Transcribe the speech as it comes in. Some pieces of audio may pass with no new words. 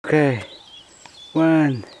Okay,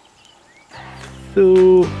 1,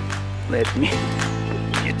 2, let me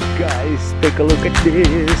guys take a look at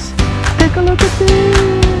this. Take a look at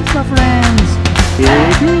this, my friends. Here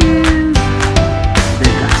it is, the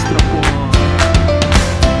gastropod.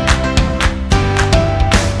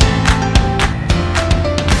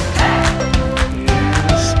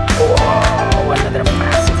 Yes. Whoa, another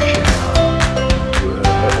massive shell.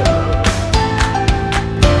 Whoa.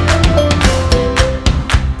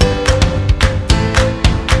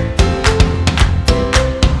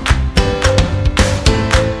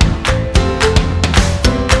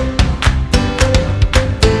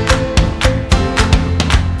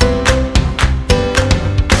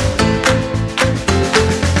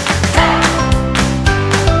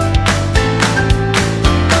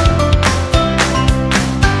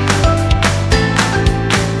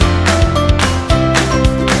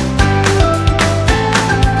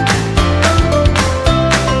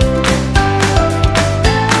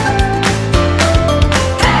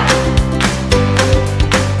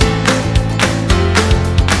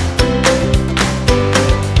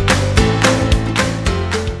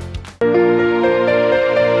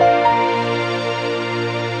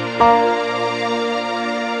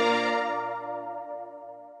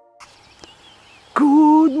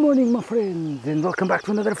 Good morning, my friends, and welcome back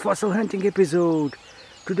to another fossil hunting episode.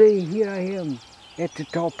 Today here I am at the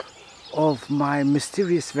top of my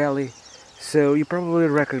mysterious valley. So you probably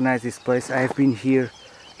recognize this place. I have been here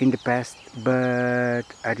in the past, but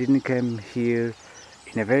I didn't come here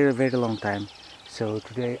in a very long time. So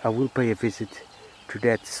today I will pay a visit to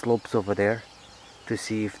that slopes over there to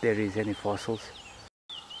see if there is any fossils.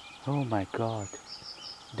 Oh my god,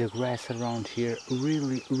 the grass around here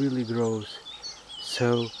really grows.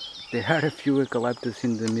 So there are a few eucalyptus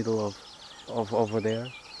in the middle of over there,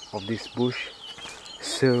 of this bush.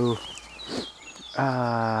 So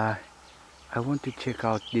I want to check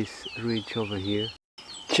out this ridge over here.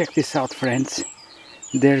 Check this out, friends.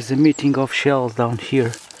 There's a meeting of shells down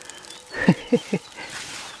here.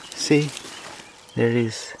 See, there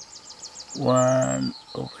is one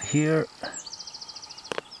over here.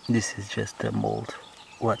 This is just a mold.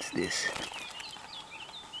 What's this?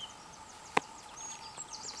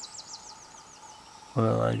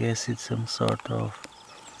 Well, I guess it's some sort of,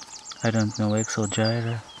 I don't know,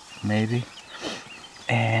 exogyra, maybe.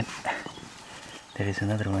 And there is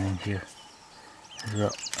another one in here as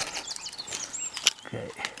well. Okay.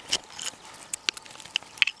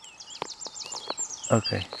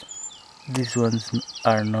 Okay. These ones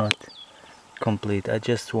are not complete. I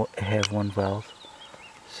just have one valve.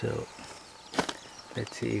 So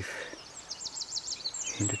let's see if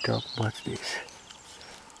in the top, what's this?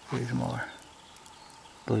 There's more.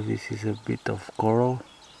 I believe this is a bit of coral.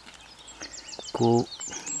 Cool,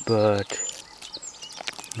 but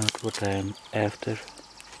not what I'm after.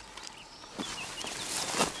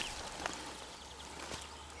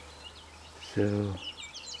 So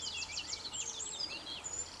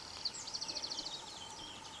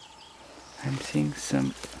I'm seeing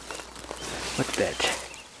some, what's that?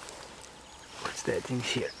 What's that in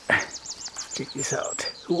here? Check this out.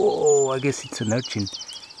 Whoa, I guess it's an urchin.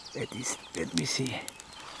 Let me see.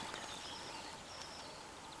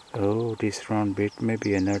 Oh, this round bit,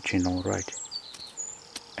 maybe an urchin, alright.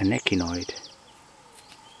 An echinoid.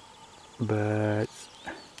 But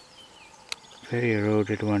very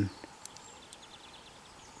eroded one.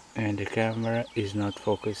 And the camera is not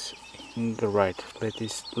focusing right.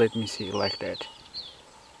 Let me see like that.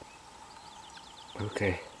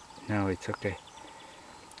 Okay, now it's okay.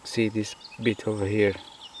 See this bit over here?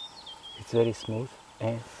 It's very smooth,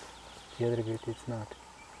 and the other bit it's not.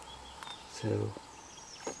 So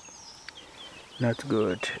not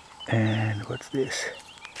good. And what's this?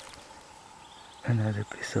 Another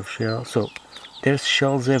piece of shell. So there's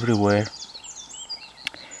shells everywhere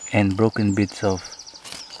and broken bits of,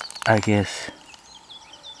 I guess,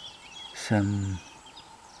 some,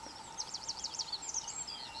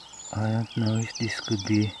 I don't know if this could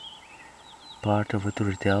be part of a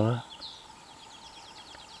turritella.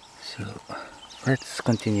 So let's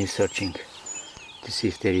continue searching to see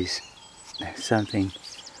if there is something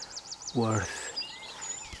worth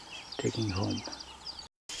taking home.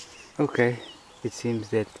 Okay, it seems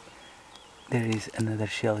that there is another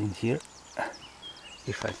shell in here.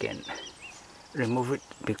 If I can remove it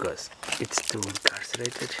because it's too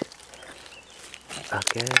incarcerated.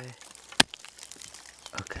 Okay,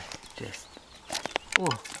 just,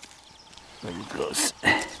 oh, very close.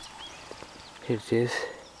 Here it is,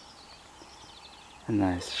 a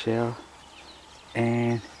nice shell,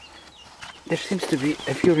 and there seems to be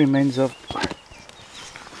a few remains of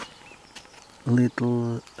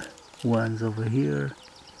little ones over here.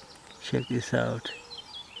 Check this out.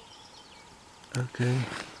 Okay,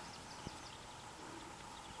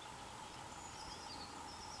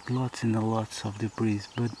 lots and lots of debris,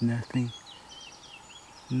 but nothing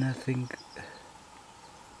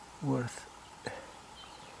worth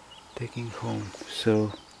taking home.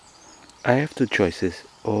 So I have two choices,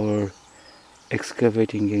 or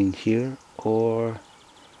excavating in here or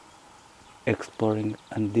exploring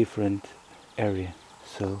a different area.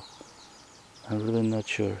 So I'm really not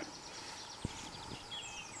sure.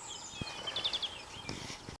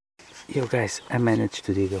 Yo guys, I managed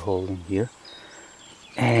to dig a hole in here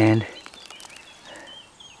and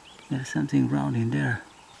there's something round in there.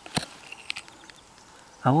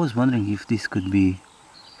 I was wondering if this could be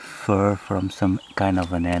fur from some kind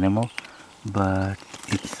of an animal, but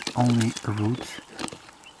it's only roots,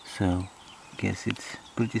 so I guess it's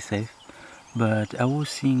pretty safe. But I was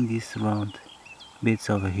seeing these round bits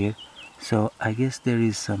over here, so I guess there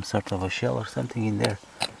is some sort of a shell or something in there.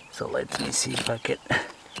 So let me see if I can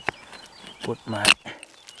put my...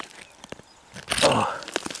 Oh,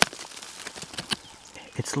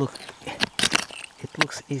 it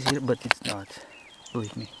looks easier, but it's not,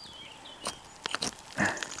 believe me.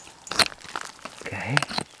 Okay,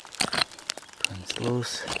 one's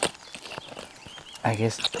loose. I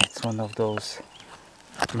guess it's one of those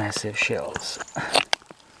massive shells.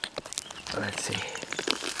 Let's see.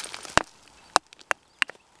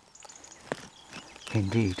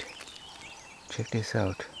 Indeed, check this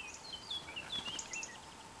out.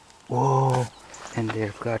 Whoa, and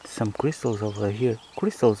they've got some crystals over here.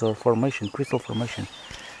 Crystals or formation, crystal formation.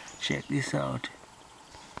 Check this out.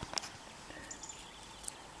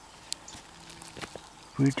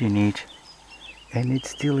 Pretty neat. And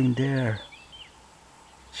it's still in there.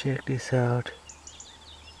 Check this out.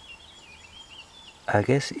 I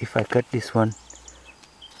guess if I cut this one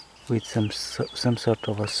with some sort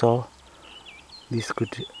of a saw, this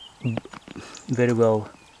could very well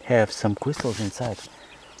have some crystals inside.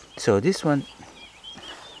 So this one,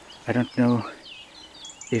 I don't know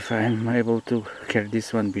if I'm able to carry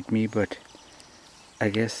this one with me, but I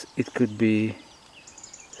guess it could be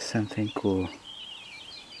something cool.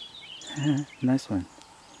 Nice one,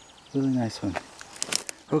 really nice one.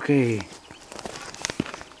 Okay,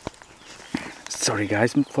 sorry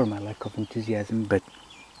guys for my lack of enthusiasm, but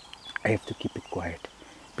I have to keep it quiet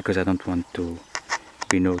because I don't want to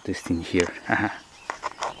be noticed in here.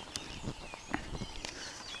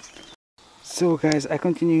 So guys, I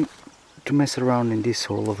continue to mess around in this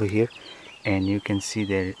hole over here, and you can see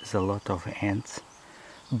there's a lot of ants.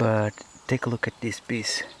 But take a look at this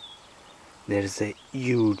piece. There's a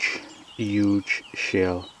huge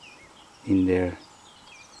shell in there.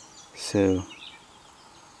 So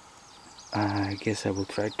I guess I will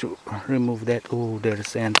try to remove that. Oh,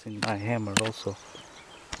 there's ants in my hammer also.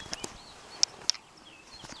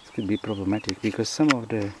 This could be problematic because some of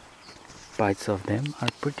the bites of them are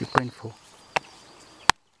pretty painful.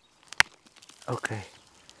 Okay.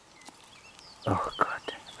 Oh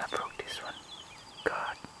god, I broke this one.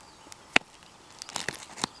 God.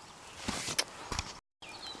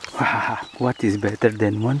 What is better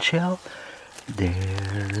than one shell?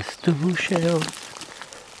 There's two shells.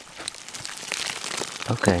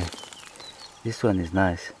 Okay, this one is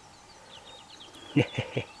nice.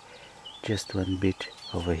 Just one bit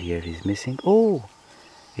over here is missing. Oh,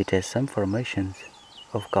 it has some formations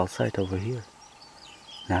of calcite over here.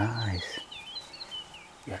 Nice.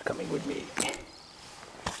 You're coming with me.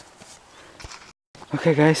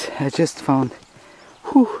 Okay guys, I just found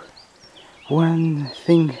one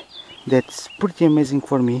thing that's pretty amazing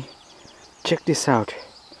for me. Check this out.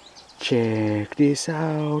 Check this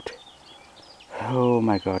out. Oh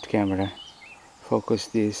my god, camera. Focus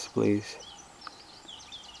this, please.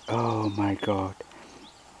 Oh my god.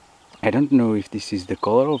 I don't know if this is the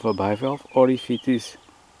color of a bivalve or if it is...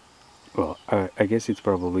 Well, I guess it's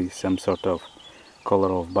probably some sort of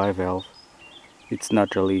color of bivalve. It's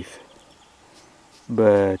not a leaf.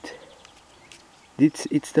 But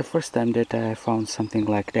it's the first time that I found something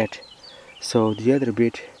like that. So the other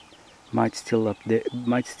bit might still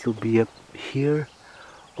be up here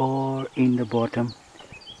or in the bottom,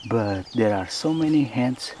 but there are so many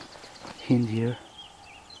ants in here,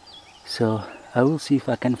 so I will see if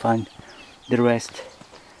I can find the rest.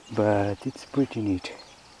 But it's pretty neat,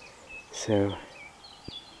 so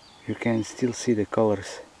you can still see the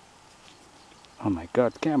colors. Oh my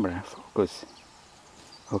god, camera, focus.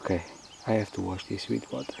 Okay, I have to wash this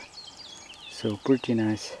with water. So pretty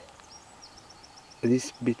nice.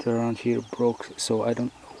 This bit around here broke, so I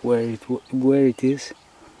don't know where it is,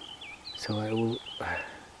 so I will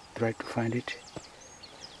try to find it.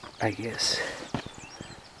 I guess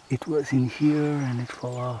it was in here and it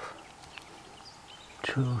fell off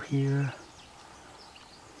through here.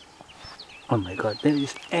 Oh my god, there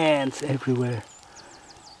is ants everywhere.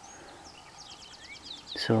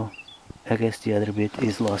 So I guess the other bit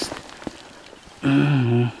is lost.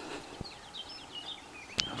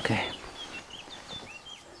 Okay,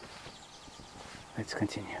 let's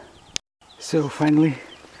continue. So finally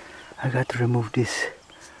I got to remove this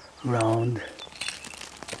round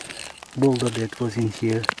boulder that was in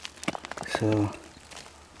here. So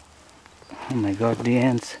oh my god, the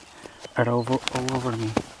ants are all over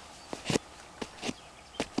me.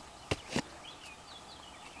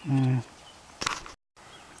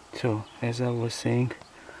 So as I was saying,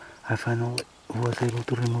 I finally was able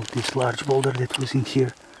to remove this large boulder that was in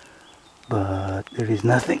here, but there is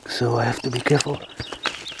nothing, so I have to be careful.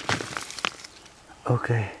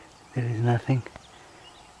 Okay, there is nothing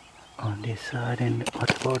on this side, and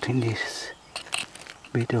what about in this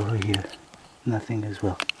bit over here? Nothing as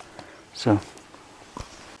well. So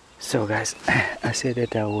guys, I said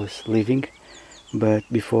that I was leaving, but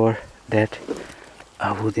before that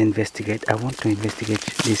I want to investigate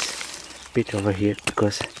this bit over here,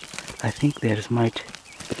 because I think there might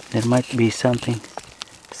be something.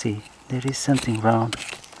 See, there is something round,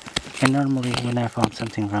 and normally when I found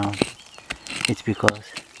something round, it's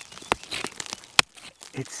because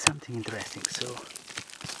it's something interesting. So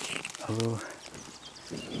I will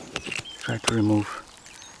try to remove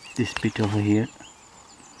this bit over here.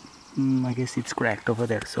 I guess it's cracked over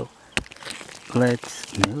there, so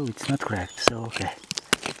no, it's not cracked, so okay,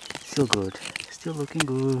 still good, still looking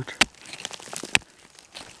good.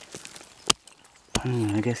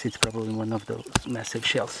 I guess it's probably one of those massive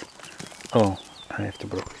shells. Oh, I have to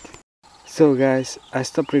break it. So guys, I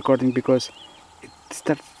stopped recording because it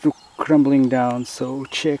started to crumbling down, so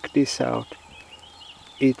check this out.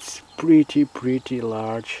 It's pretty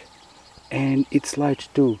large, and it's light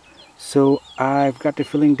too. So I've got the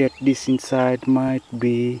feeling that this inside might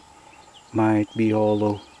be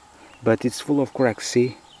hollow, but it's full of cracks,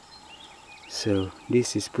 see? So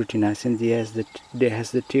this is pretty nice, and it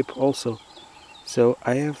has the tip also. So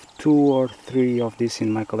I have 2 or 3 of this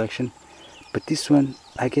in my collection, but this one,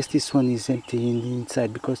 I guess this one is empty in the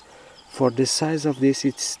inside, because for the size of this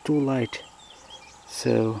it's too light.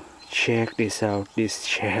 So check this out, this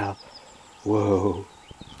shell. Whoa.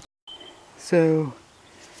 So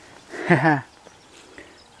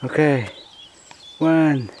okay,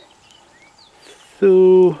 1,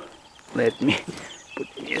 2, let me put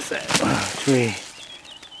it aside. 3.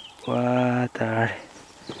 What are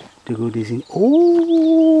the goodies in?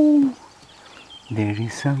 Oh, there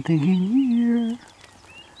is something in here.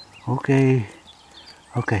 Okay,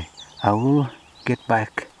 I will get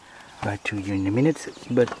back right to you in a minute,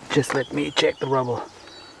 but just let me check the rubble.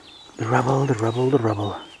 The rubble.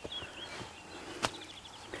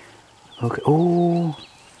 Okay, oh,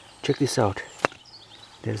 check this out.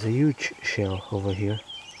 There's a huge shell over here.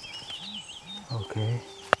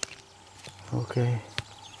 Okay,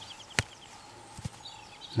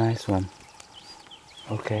 nice one.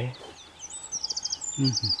 Okay.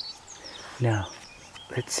 Now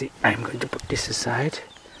let's see, I'm going to put this aside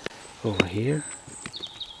over here.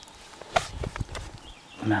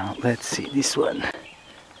 Now let's see this one,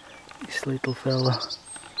 this little fellow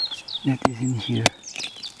that is in here.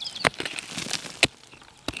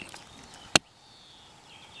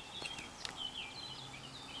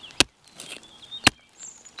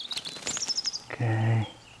 Okay,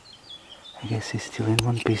 I guess he's still in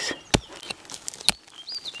one piece.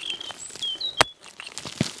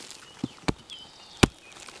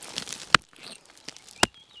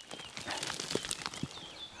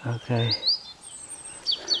 Okay,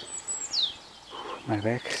 my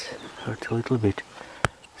back hurts a little bit,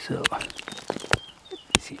 so let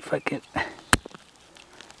me see if I can.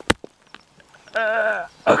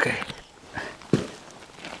 Okay,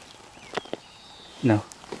 no,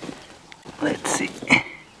 let's see.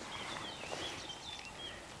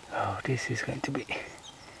 Oh, this is going to be,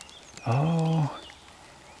 oh,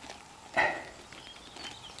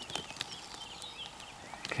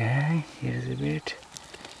 okay, here's a bit.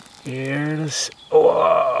 Here's,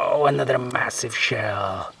 whoa, another massive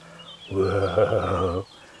shell. Whoa.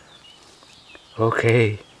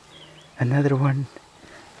 Okay, another one.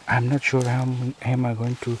 I'm not sure how am I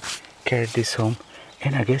going to carry this home.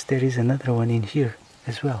 And I guess there is another one in here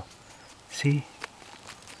as well. See?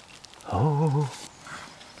 Oh,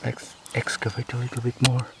 let's excavate a little bit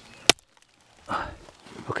more.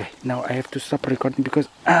 Okay, now I have to stop recording because,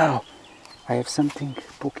 ow, I have something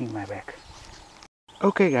poking my back.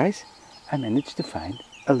 Okay guys, I managed to find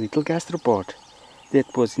a little gastropod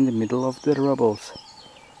that was in the middle of the rubbles.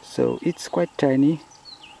 So it's quite tiny,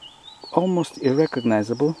 almost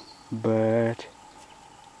irrecognizable, but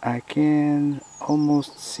I can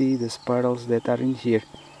almost see the spirals that are in here.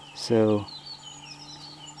 So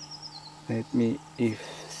let me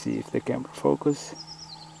see if the camera focus.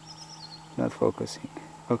 Not focusing.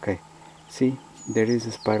 Okay, see, there is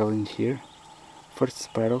a spiral in here. First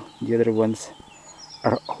spiral, the other ones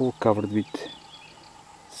are all covered with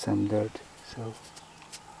some dirt. So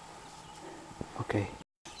okay,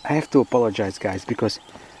 I have to apologize, guys, because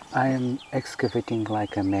I am excavating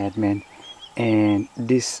like a madman and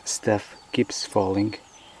this stuff keeps falling.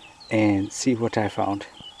 And see what I found.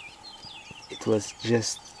 It was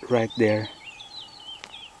just right there,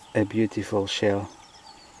 a beautiful shell,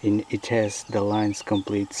 and it has the lines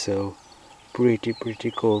complete, so pretty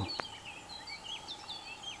cool.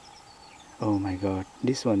 Oh my god,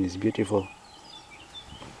 this one is beautiful.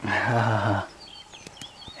 And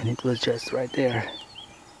it was just right there,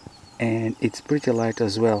 and it's pretty light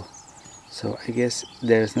as well, so I guess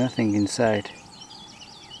there's nothing inside.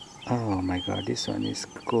 Oh my god, this one is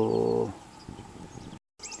cool.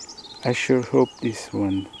 I sure hope this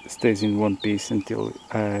one stays in one piece until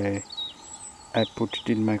I put it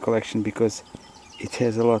in my collection, because it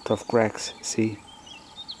has a lot of cracks. See,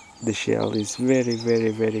 the shell is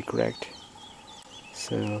very cracked.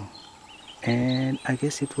 So, and I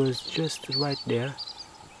guess it was just right there.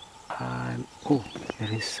 Oh,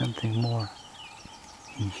 there is something more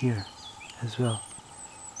in here as well.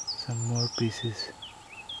 Some more pieces.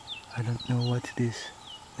 I don't know what it is.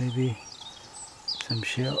 Maybe some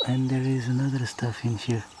shell, and there is another stuff in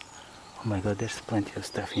here. Oh my god, there's plenty of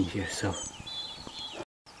stuff in here. So,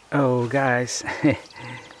 oh guys,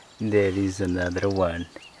 there is another one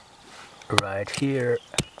right here.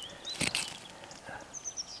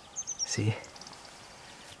 See,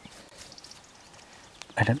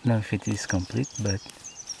 I don't know if it is complete, but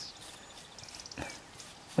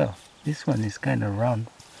well, this one is kind of round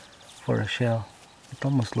for a shell. It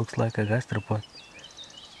almost looks like a gastropod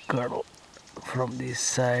girdle from this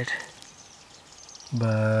side,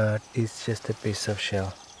 but it's just a piece of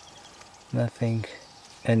shell. Nothing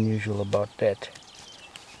unusual about that.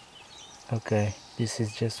 Okay, this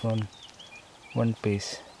is just one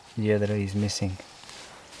piece. The other is missing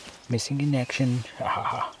in action.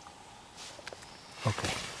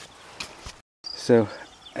 Okay, so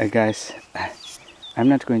guys, I'm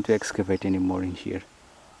not going to excavate anymore in here.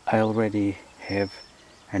 I already have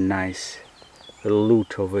a nice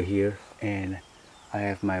loot over here, and I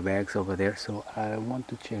have my bags over there, so I want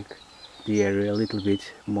to check the area a little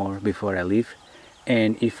bit more before I leave.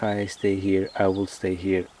 And if I stay here, I will stay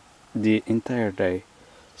here the entire day.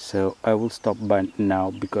 So I will stop by now,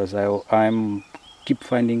 because I'm keep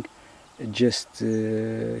finding just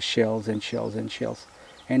shells and shells and shells,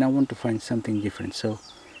 and I want to find something different. So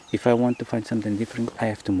if I want to find something different, I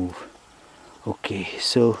have to move. Okay,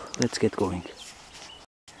 so let's get going.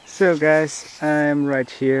 So guys, I'm right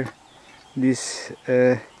here. This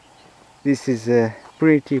is a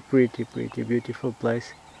pretty beautiful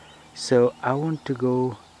place. So I want to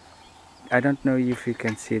go. I don't know if you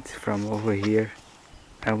can see it from over here.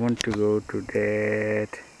 I want to go to that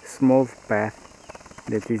small path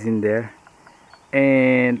that is in there,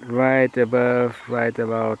 and right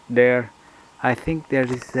about there, I think there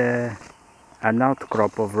is an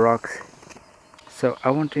outcrop of rocks. So I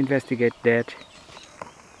want to investigate that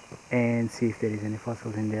and see if there is any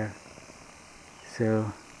fossils in there.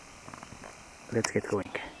 So let's get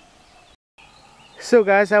going. So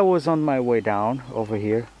guys, I was on my way down over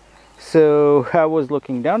here. So I was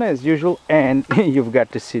looking down as usual, and you've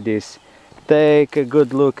got to see this. Take a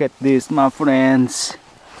good look at this, my friends.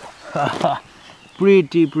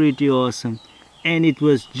 Pretty awesome. And it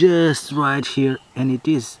was just right here, and it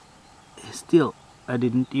is still. I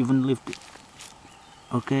didn't even lift it.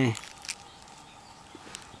 Okay,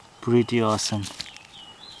 pretty awesome.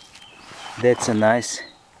 That's a nice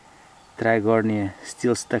Trigornia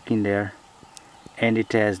still stuck in there, and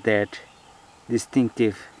it has that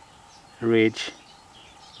distinctive ridge.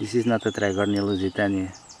 This is not a Trigornia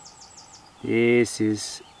lusitania. This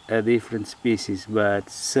is a different species, but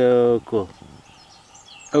so cool.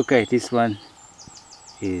 Okay, this one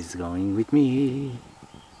is going with me.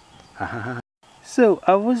 So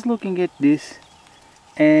I was looking at this,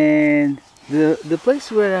 and the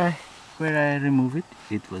place where I remove it,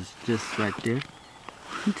 it was just right there.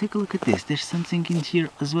 And take a look at this. There's something in here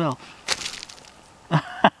as well.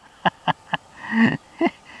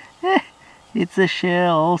 It's a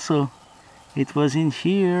shell also. It was in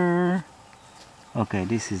here. Okay,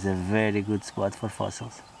 this is a very good spot for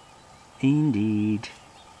fossils. Indeed.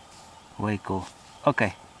 Way cool.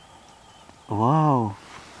 Okay. Wow.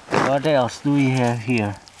 What else do we have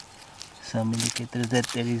here? Some indicators that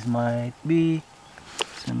there is might be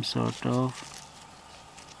some sort of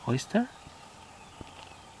oyster?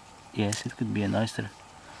 Yes, it could be an oyster.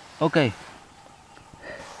 Okay.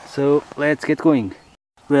 So let's get going.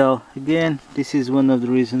 Well, again, this is one of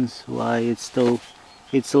the reasons why it's a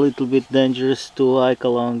little bit dangerous to hike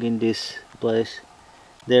along in this place.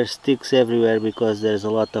 There's sticks everywhere because there's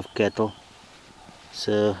a lot of cattle.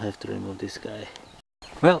 So I have to remove this guy.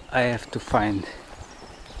 Well, I have to find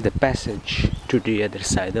the passage to the other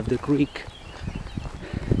side of the creek.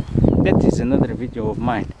 That is another video of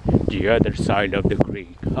mine. The other side of the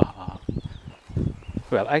creek.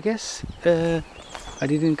 Well, I guess I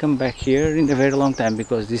didn't come back here in a very long time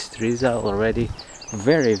because these trees are already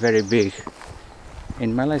very big.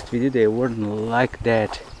 In my last video they weren't like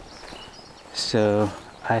that. So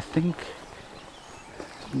I think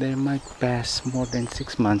they might pass more than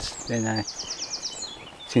 6 months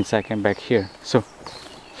since I came back here. So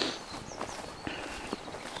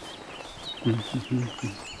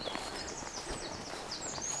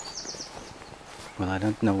well, I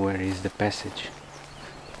don't know where is the passage.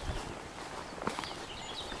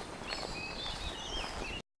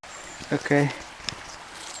 Okay,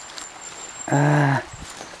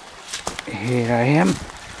 here I am.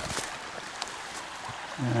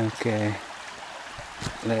 Okay,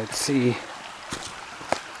 let's see.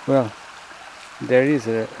 Well, there is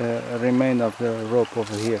a remain of the rope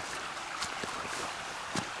over here.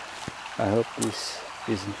 I hope this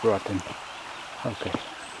isn't rotten. Okay,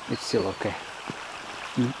 it's still okay.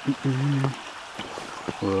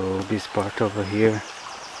 Whoa, this part over here.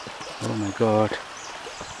 Oh my god.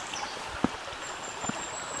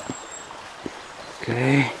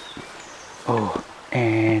 Okay. Oh,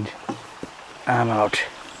 and I'm out.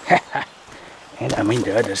 And I'm in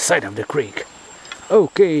the other side of the creek.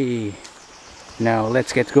 Okay. Now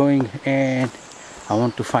let's get going, and I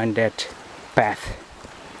want to find that path.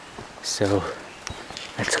 So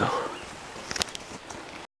let's go.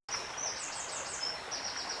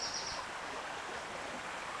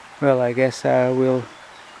 Well, I guess I will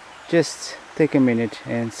just take a minute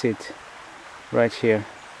and sit right here.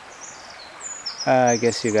 I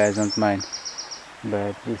guess you guys don't mind,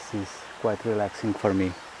 but this is quite relaxing for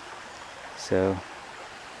me. So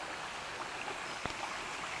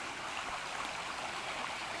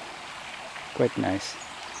quite nice.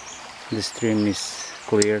 The stream is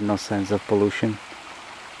clear, no signs of pollution.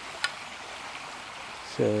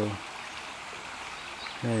 So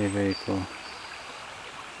very cool.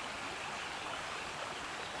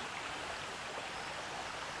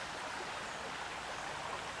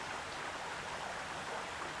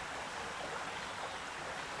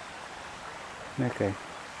 Okay,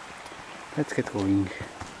 let's get going.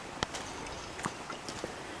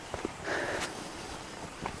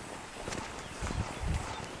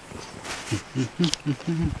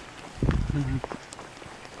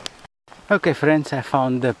 Okay friends, I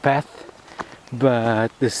found the path,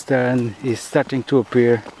 but the sun is starting to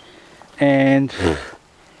appear, and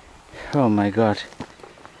oh my god,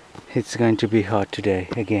 it's going to be hot today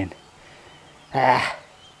again.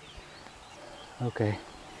 Okay,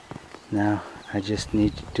 now I just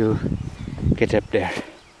need to get up there.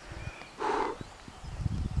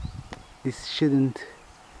 This shouldn't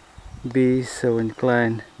be so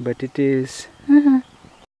inclined, but it is.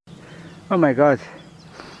 Oh my god,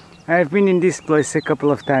 I've been in this place a couple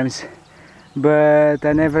of times, but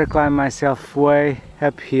I never climbed myself way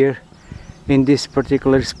up here in this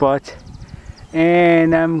particular spot,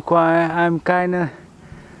 and I'm kinda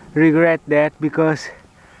regret that, because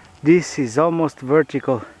this is almost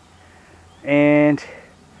vertical. And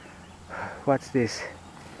what's this?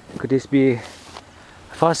 Could this be a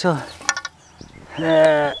fossil?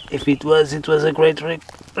 If it was a great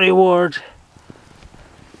reward,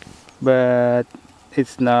 but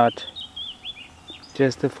it's not.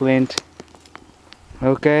 Just a flint.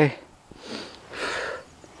 Okay.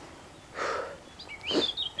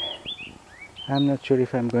 I'm not sure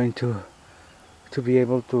if I'm going to be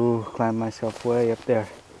able to climb myself way up there.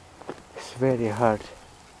 It's very hard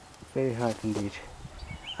indeed.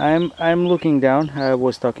 I'm looking down. I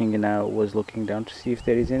was talking and I was looking down to see if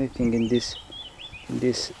there is anything in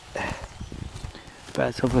this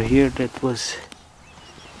path over here that was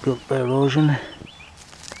built by erosion.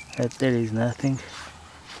 But there is nothing.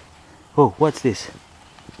 Oh, what's this?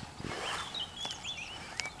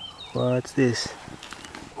 What's this?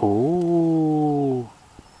 Oh,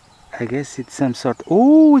 I guess it's some sort.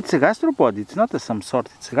 Oh, it's a gastropod. It's not a some sort.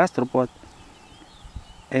 It's a gastropod.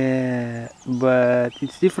 But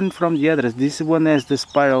it's different from the others. This one has the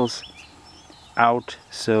spirals out,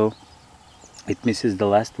 so it misses the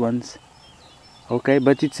last ones. Okay,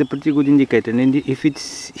 but it's a pretty good indicator, and if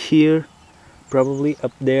it's here, probably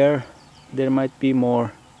up there might be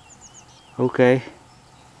more. Okay,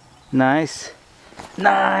 nice,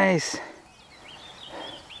 nice.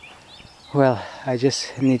 Well, I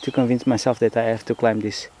just need to convince myself that I have to climb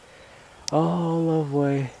this all the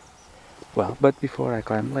way. Well, but before I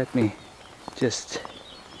climb, let me just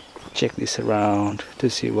check this around to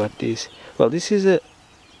see what this. Well, this is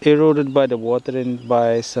eroded by the water and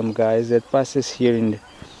by some guys that passes here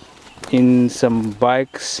in some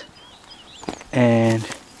bikes. And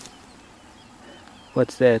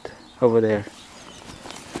what's that over there?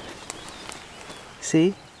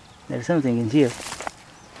 See, there's something in here.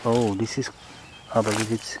 Oh, this is, I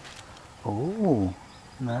believe it's, oh,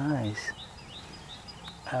 nice.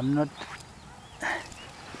 I'm not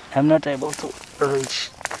able to reach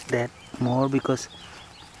that more because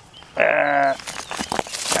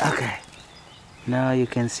okay, now you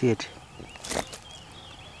can see it. I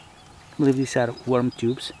believe these are worm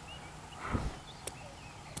tubes.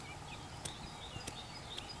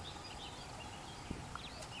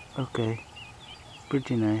 Okay,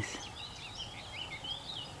 pretty nice.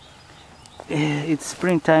 It's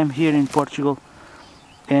springtime here in Portugal,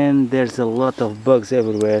 and there's a lot of bugs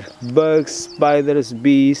everywhere. Bugs, spiders,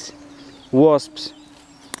 bees, wasps,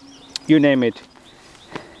 you name it.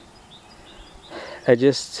 I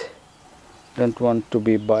just don't want to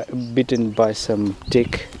be bitten by some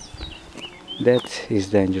tick. That is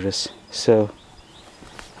dangerous. So,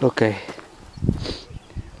 okay,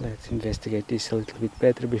 let's investigate this a little bit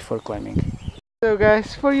better before climbing. So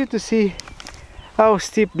guys, for you to see how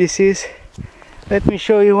steep this is, let me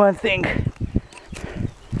show you one thing.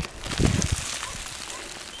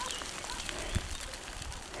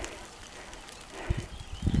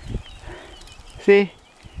 See?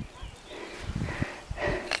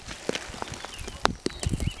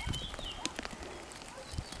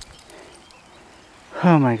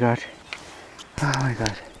 Oh my god. Oh my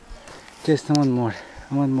god. Just one more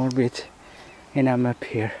bit and I'm up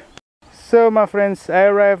here. So my friends, I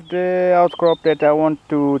arrived the outcrop that I want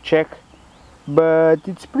to check, but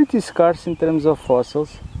it's pretty scarce in terms of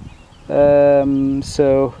fossils. And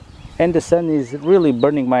the sun is really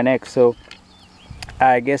burning my neck, so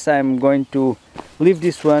I guess I'm going to leave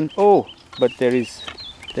this one. Oh, but there's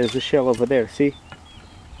a shell over there, see?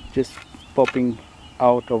 Just popping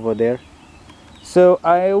out over there. So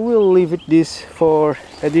I will leave this for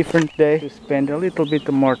a different day to spend a little bit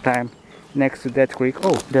more time next to that creek.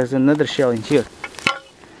 Oh, there's another shell in here.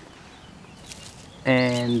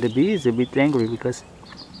 And the bee is a bit angry because,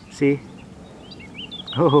 see?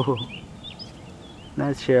 Oh,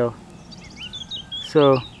 nice shell.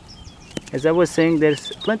 So, as I was saying,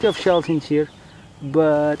 there's plenty of shells in here,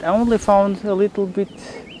 but I only found a little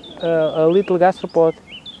gastropod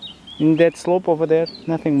in that slope over there,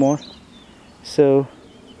 nothing more. So,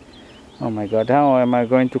 oh my god, how am I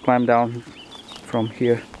going to climb down from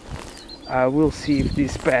here? I will see if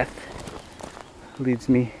this path leads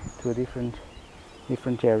me to a different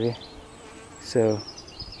area. So,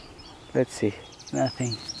 let's see.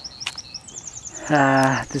 Nothing.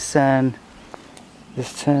 Ah, the sun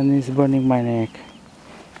is burning my neck.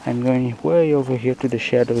 I'm going way over here to the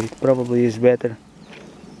shadow. It probably is better.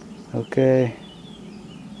 Okay.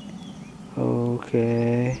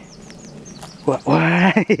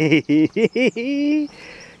 Why?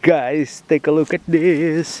 Guys, take a look at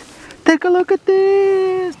this. Take a look at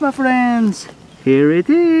this, my friends. Here it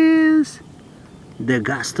is. The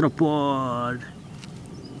gastropod.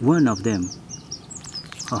 One of them.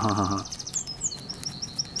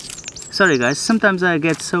 Sorry guys, sometimes I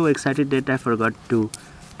get so excited that I forgot to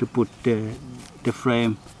put the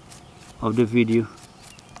frame of the video,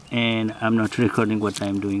 and I'm not recording what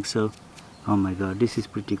I'm doing. So, oh my god, this is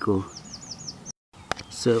pretty cool.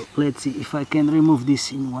 So let's see if I can remove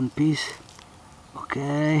this in one piece.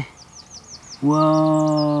 Okay.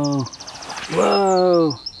 Whoa,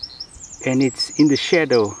 whoa, and it's in the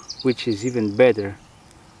shadow, which is even better.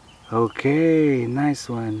 Okay, nice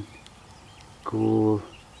one. Cool.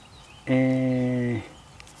 And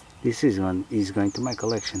this is going to my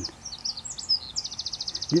collection.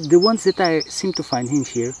 The ones that I seem to find in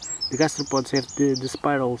here, the gastropods have the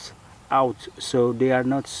spirals out, so they are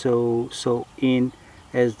not so in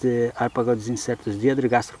as the Harpagodes incertus, the other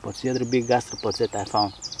gastropods, the other big gastropods that I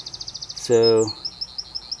found. So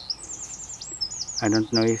I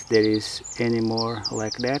don't know if there is any more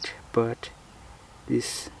like that, but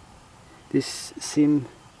this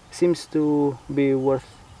seems to be worth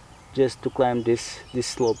just to climb this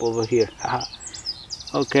slope over here.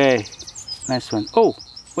 Okay, nice one. Oh,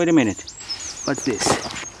 wait a minute. What's this?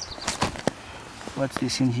 What's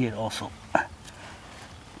this in here also?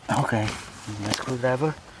 Okay, my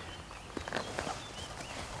screwdriver.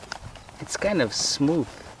 It's kind of smooth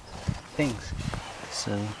things,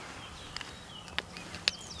 so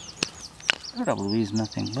probably is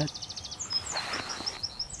nothing, but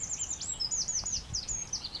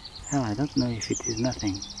hell, I don't know if it is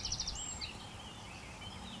nothing.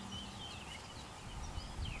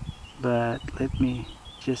 But let me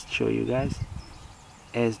just show you guys,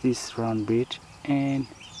 as this round bridge, and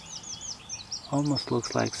almost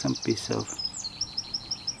looks like some piece of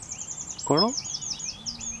coral.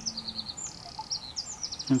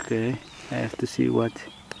 Okay, I have to see what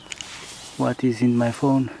is in my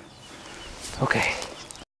phone. Okay.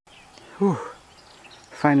 Whew.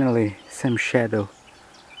 Finally some shadow.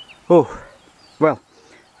 Oh, well,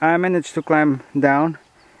 I managed to climb down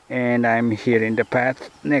and I'm here in the path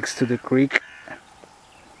next to the creek.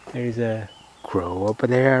 There is a crow over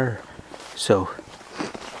there, so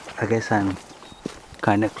I guess I'm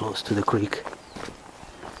kinda close to the creek.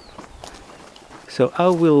 So I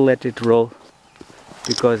will let it roll,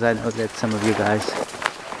 because I know that some of you guys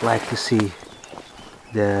like to see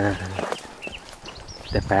the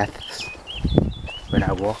paths when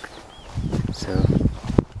I walk. So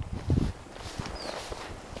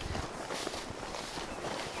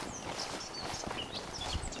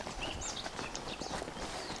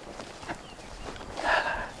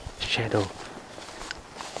shadow.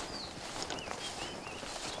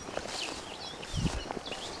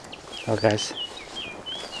 Oh guys,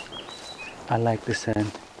 I like the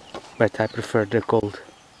sun, but I prefer the cold.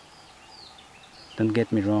 Don't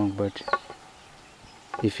get me wrong, but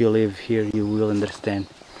if you live here you will understand.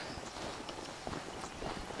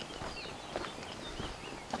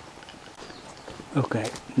 Okay,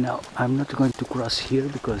 now I'm not going to cross here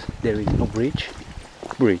because there is no bridge,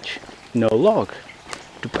 no log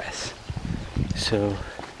to pass. So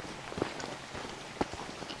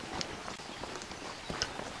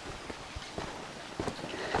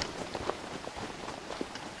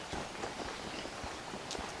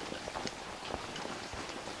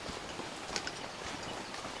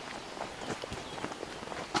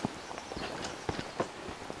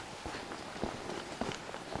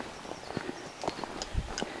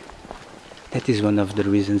that is one of the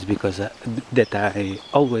reasons that I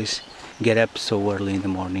always get up so early in the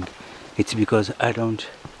morning. It's because I don't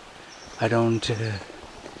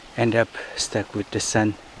end up stuck with the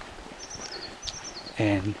sun.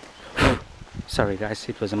 And oh, sorry guys,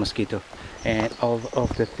 it was a mosquito. And all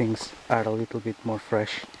of the things are a little bit more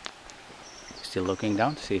fresh. Still looking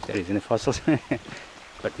down to see if there is any fossils.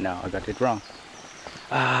 But no, I got it wrong.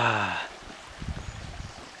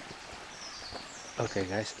 Okay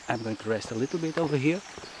guys, I'm going to rest a little bit over here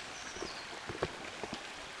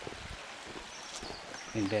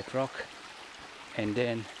in that rock, and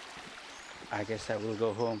then I guess I will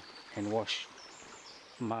go home and wash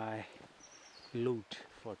my loot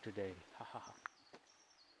for today.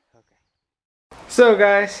 Okay. So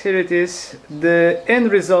guys, here it is, the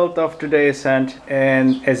end result of today's hunt,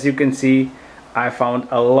 and as you can see, I found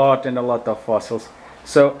a lot of fossils.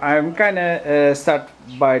 So I'm kinda start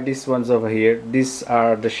by these ones over here. These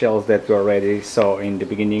are the shells that we already saw in the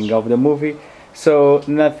beginning of the movie, so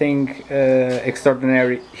nothing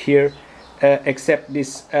extraordinary here, except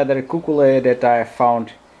this other cuculae that I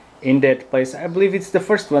found in that place. I believe it's the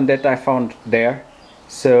first one that I found there.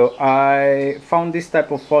 So I found this type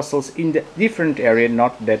of fossils in the different area,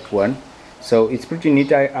 not that one. So it's pretty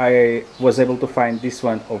neat. I was able to find this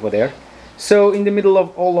one over there. So in the middle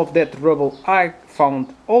of all of that rubble, I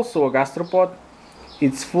found also a gastropod.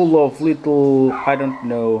 It's full of little, I don't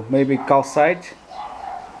know, maybe calcite.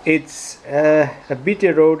 It's a bit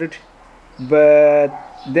eroded, but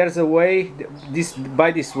there's a way, by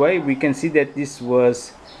this way we can see that this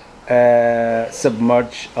was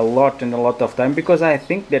submerged a lot of time, because I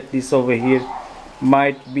think that this over here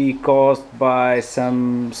might be caused by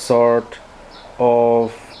some sort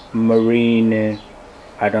of marine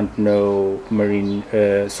I don't know, marine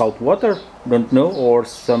salt water, don't know, or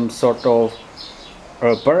some sort of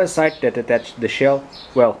parasite that attached the shell.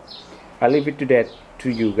 Well, I leave it to that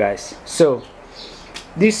to you guys. So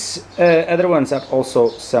these other ones are also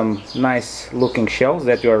some nice looking shells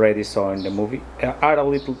that you already saw in the movie.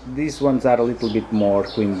 These ones are a little bit more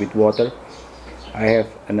clean with water. I have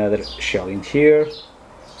another shell in here,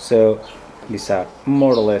 so these are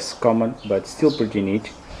more or less common, but still pretty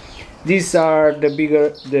neat. These are the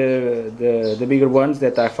bigger ones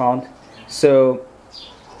that I found. So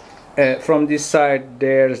from this side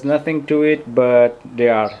there's nothing to it, but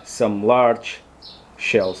there are some large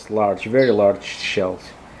shells, very large shells.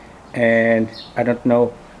 and I don't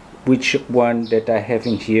know which one that I have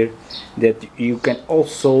in here that you can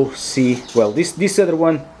also see. Well, this other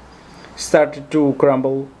one started to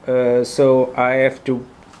crumble, so I have to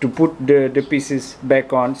put the pieces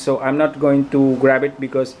back on. So I'm not going to grab it,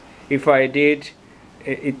 because if I did,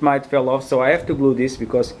 it might fall off. So I have to glue this,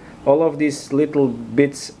 because all of these little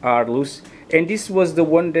bits are loose. And this was the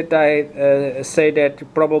one that I say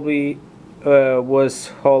that probably was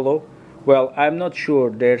hollow. Well, I'm not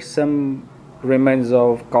sure. There's some remains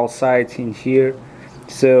of calcite in here,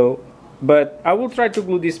 so but I will try to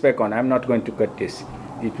glue this back on. I'm not going to cut this.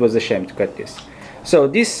 It was a shame to cut this. So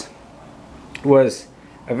this was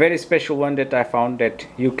a very special one that I found, that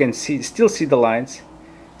you can still see the lines,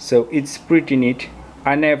 so it's pretty neat.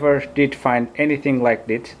 I never did find anything like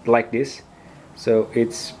this, so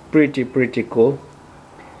it's pretty cool.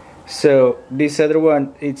 So this other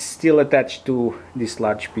one, it's still attached to this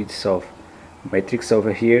large piece of matrix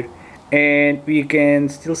over here, and we can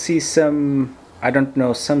still see some, I don't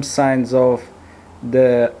know, some signs of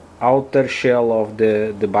the outer shell of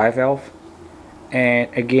the bivalve. And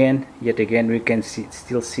yet again we can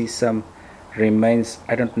still see some remains.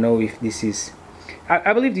 I don't know if this is,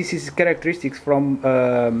 I believe this is characteristics from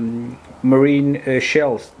marine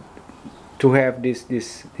shells to have these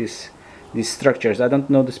structures. I don't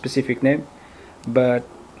know the specific name, but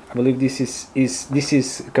I believe this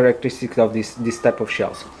is characteristic of this type of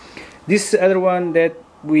shells. This other one that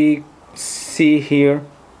we see here,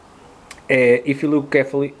 if you look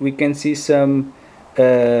carefully, we can see some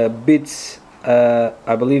bits.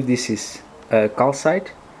 I believe this is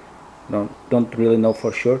calcite. Don't really know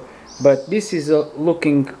for sure, but this is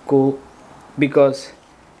looking cool, because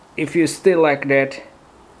if you stay like that,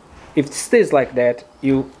 if it stays like that,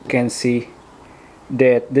 you can see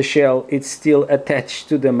that the shell is still attached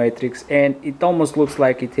to the matrix, and it almost looks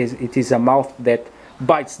like it is a mouth that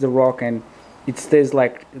bites the rock, and it stays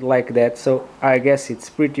like that. So I guess it's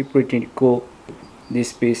pretty cool,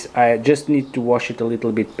 this piece. I just need to wash it a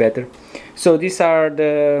little bit better. So these are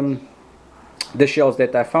the shells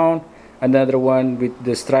that I found. Another one with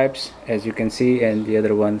the stripes, as you can see, and the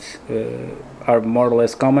other ones are more or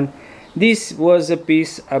less common. This was a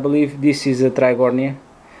piece, I believe this is a Trigornia,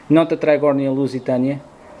 not a Trigornia lusitania,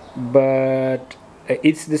 but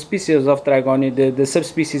it's the species of Trigornia. The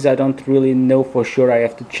subspecies I don't really know for sure, I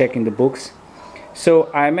have to check in the books.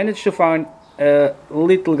 So I managed to find a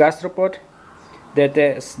little gastropod that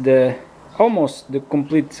has almost the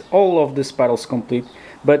complete, all of the spirals complete,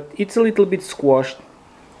 but it's a little bit squashed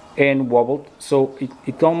and wobbled, so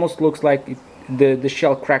it almost looks like the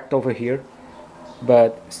shell cracked over here,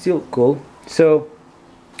 but still cool. So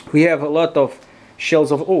we have a lot of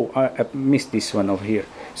shells of, oh, I missed this one over here.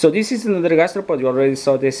 So this is another gastropod. You already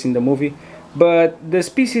saw this in the movie, but the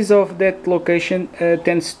species of that location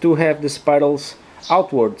tends to have the spirals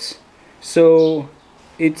outwards. So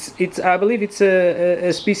it's I believe it's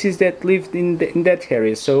a species that lived in that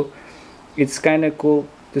area, so it's kind of cool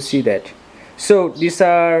to see that. So these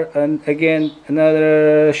are again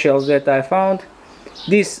another shells that I found.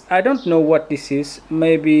 This, I don't know what this is.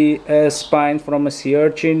 Maybe a spine from a sea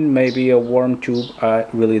urchin, maybe a worm tube. I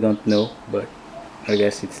really don't know, but I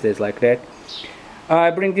guess it stays like that.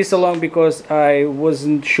 I bring this along because I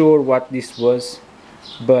wasn't sure what this was,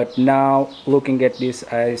 but now looking at this,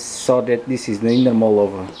 I saw that this is the inner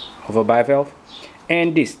mole of a bivalve.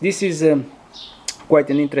 And this is quite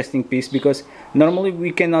an interesting piece, because normally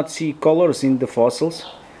we cannot see colors in the fossils,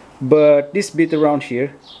 but this bit around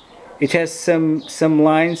here, it has some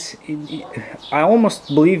lines. I almost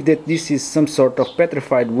believe that this is some sort of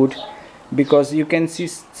petrified wood, because you can see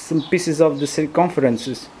some pieces of the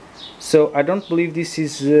circumferences. So I don't believe this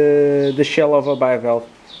is the shell of a bivalve.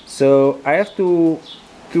 So I have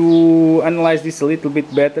to analyze this a little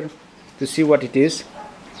bit better to see what it is.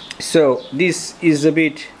 So this is a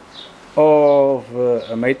bit of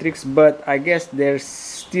a matrix, but I guess there's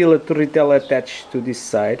still a turritella attached to this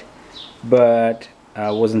side, but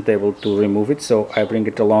I wasn't able to remove it, so I bring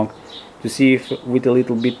it along to see if with a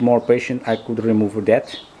little bit more patience I could remove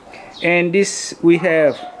that. And this, we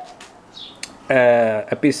have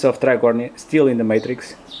a piece of Trigornia still in the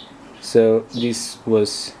matrix. So this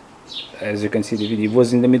was, as you can see the video,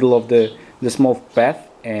 was in the middle of the small path,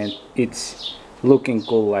 and it's looking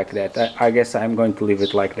cool like that. I guess I'm going to leave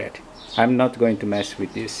it like that. I'm not going to mess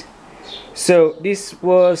with this. So this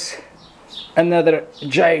was another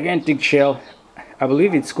gigantic shell. I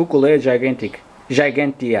believe it's Cuculea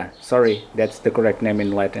gigantea, sorry, that's the correct name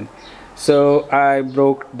in Latin. So I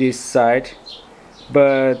broke this side,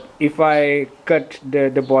 but if I cut the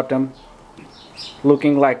bottom,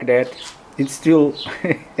 looking like that, it's still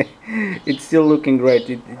it's still looking great.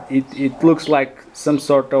 It looks like some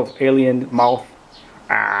sort of alien mouth.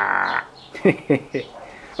 Ah.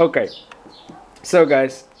 Okay, so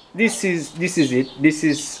guys, this is it. This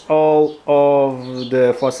is all of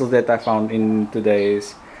the fossils that I found in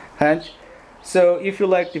today's hunt. So if you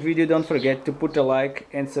liked the video, don't forget to put a like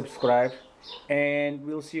and subscribe, and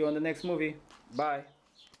we'll see you on the next movie. Bye.